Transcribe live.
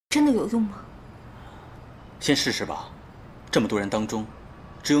真的有用吗？先试试吧。这么多人当中，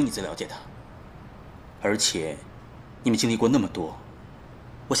只有你最了解他。而且，你们经历过那么多，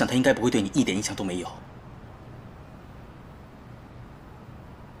我想他应该不会对你一点印象都没有。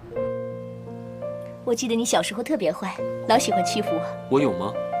我记得你小时候特别坏，老喜欢欺负我。我有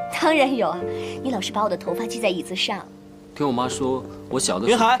吗？当然有啊，你老是把我的头发系在椅子上。听我妈说，我小的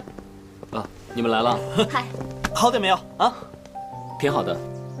时候。云海，啊，你们来了。嗨，好点没有啊？挺好的。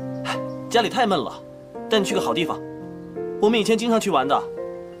家里太闷了，带你去个好地方。我们以前经常去玩的，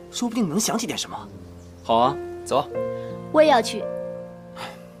说不定能想起点什么。好啊，走。我也要去。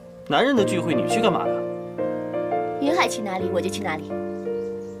男人的聚会你去干嘛呀？云海去哪里，我就去哪里。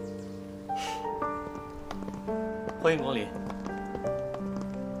欢迎光临。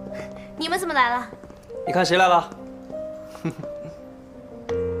你们怎么来了？你看谁来了？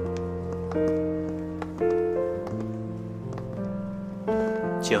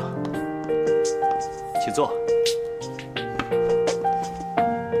请，请坐。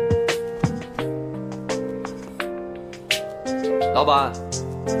老板，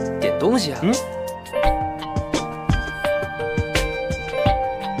点东西啊？嗯。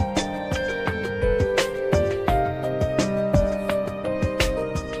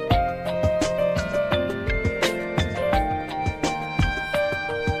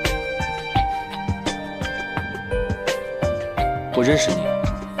我认识你。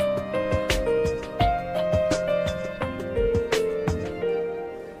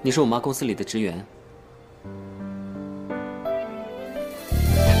你是我妈公司里的职员。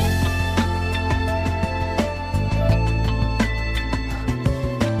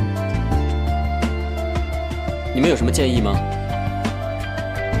你们有什么建议吗？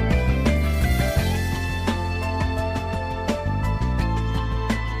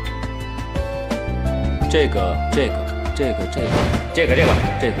这个，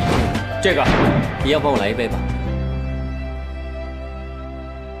一样帮我来一杯吧。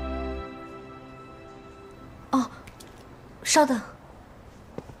哦，稍等。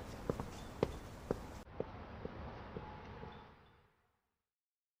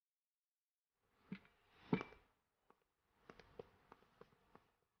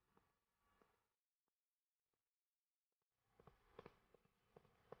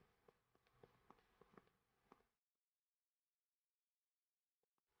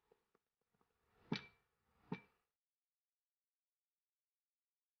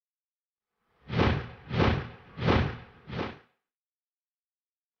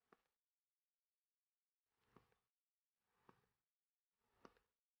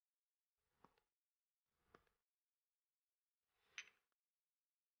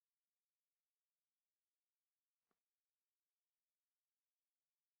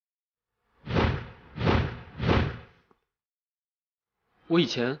我以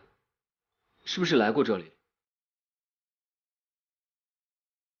前是不是来过这里？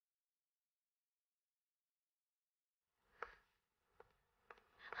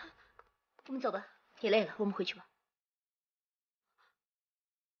我们走吧，你累了，我们回去吧。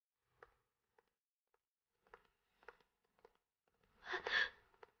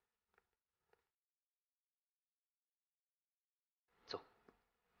走。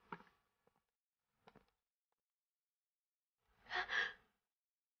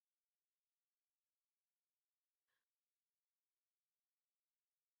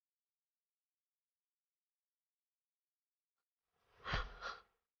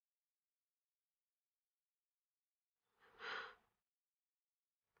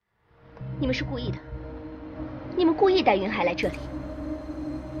你们是故意的，你们故意带云海来这里。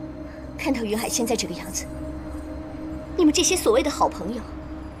看到云海现在这个样子，你们这些所谓的好朋友，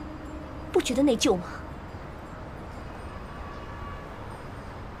不觉得内疚吗？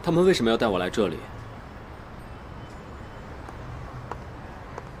他们为什么要带我来这里？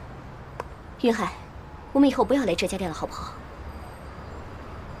云海，我们以后不要来这家店了，好不好？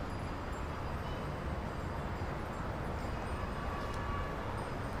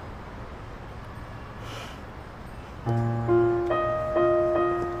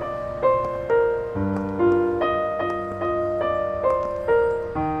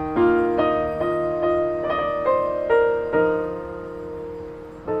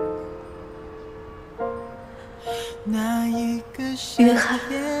云海，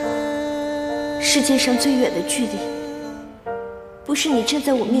世界上最远的距离，不是你站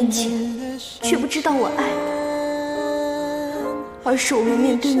在我面前，却不知道我爱，而是我们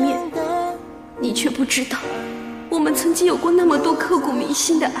面对面，你却不知道，我们曾经有过那么多刻骨铭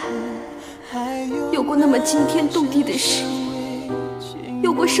心的爱，有过那么惊天动地的事，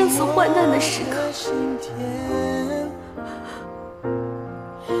有过生死患难的时刻。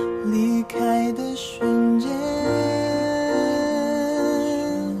离开的瞬间，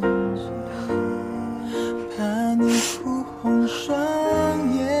怕你哭红双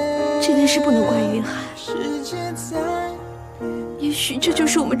眼。这件事不能怪云海，也许这就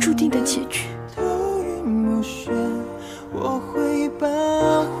是我们注定的结局。头晕目眩，我会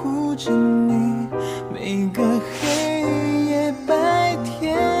保护着你每个黑夜白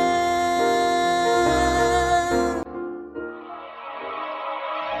天。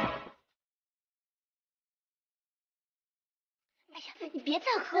哎呀，你别再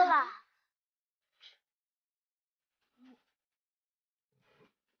喝了。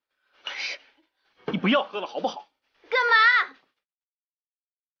你不要喝了好不好？干嘛？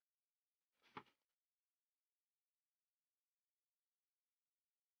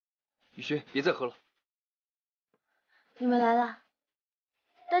雨轩，别再喝了。你们来了，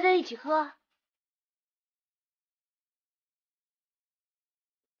大家一起喝。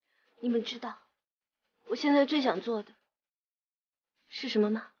你们知道我现在最想做的是什么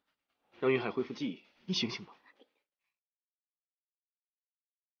吗？让云海恢复记忆，你醒醒吧。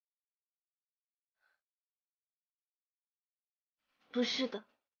不是的，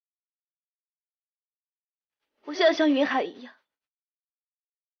我想像云海一样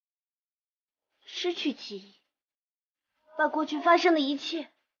失去记忆，把过去发生的一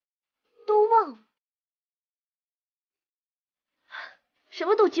切都忘了，什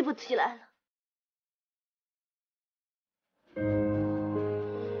么都记不起来了。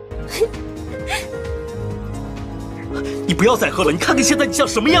你不要再喝了，你看看现在你像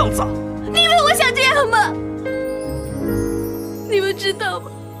什么样子？你以为我想这样吗？你们知道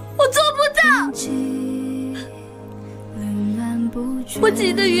吗？我做不到。我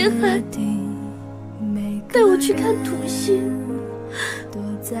记得云海带我去看土星，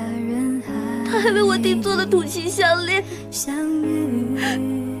他还为我定做了土星项链。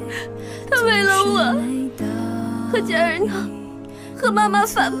他为了我和家人闹，和妈妈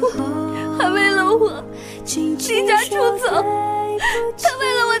反目，还为了我离家出走。他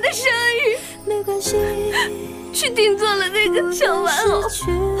为了我的生日去定做了那个小玩偶，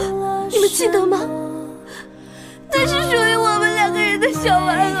你们记得吗？那是属于我们两个人的小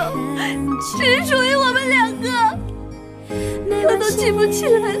玩偶，只是属于我们两个。我都记不起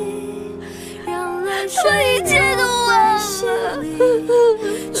来了，我一切都忘了。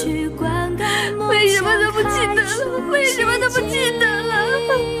为什么都不记得了？为什么都不记得了？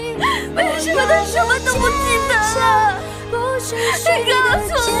为什么他什么都不记得了？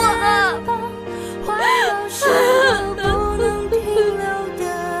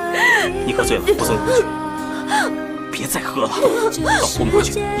你告诉我。你喝醉了，我送你回去。别再喝了，走，我们回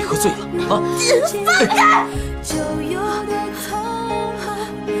去。你喝醉了啊！放开！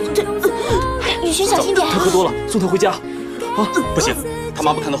雨轩，小心点。他喝多了，送他回家。啊，不行，他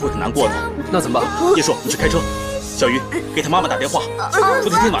妈妈看到会很难过的。那怎么办？叶硕，你去开车。小鱼，给他妈妈打电话，说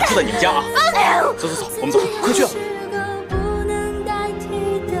他今晚住在你们家啊。走走走，我们走，快去啊！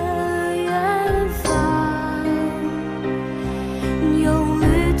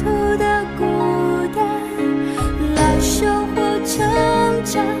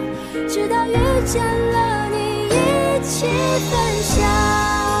直到遇见了你，一起分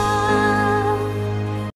享。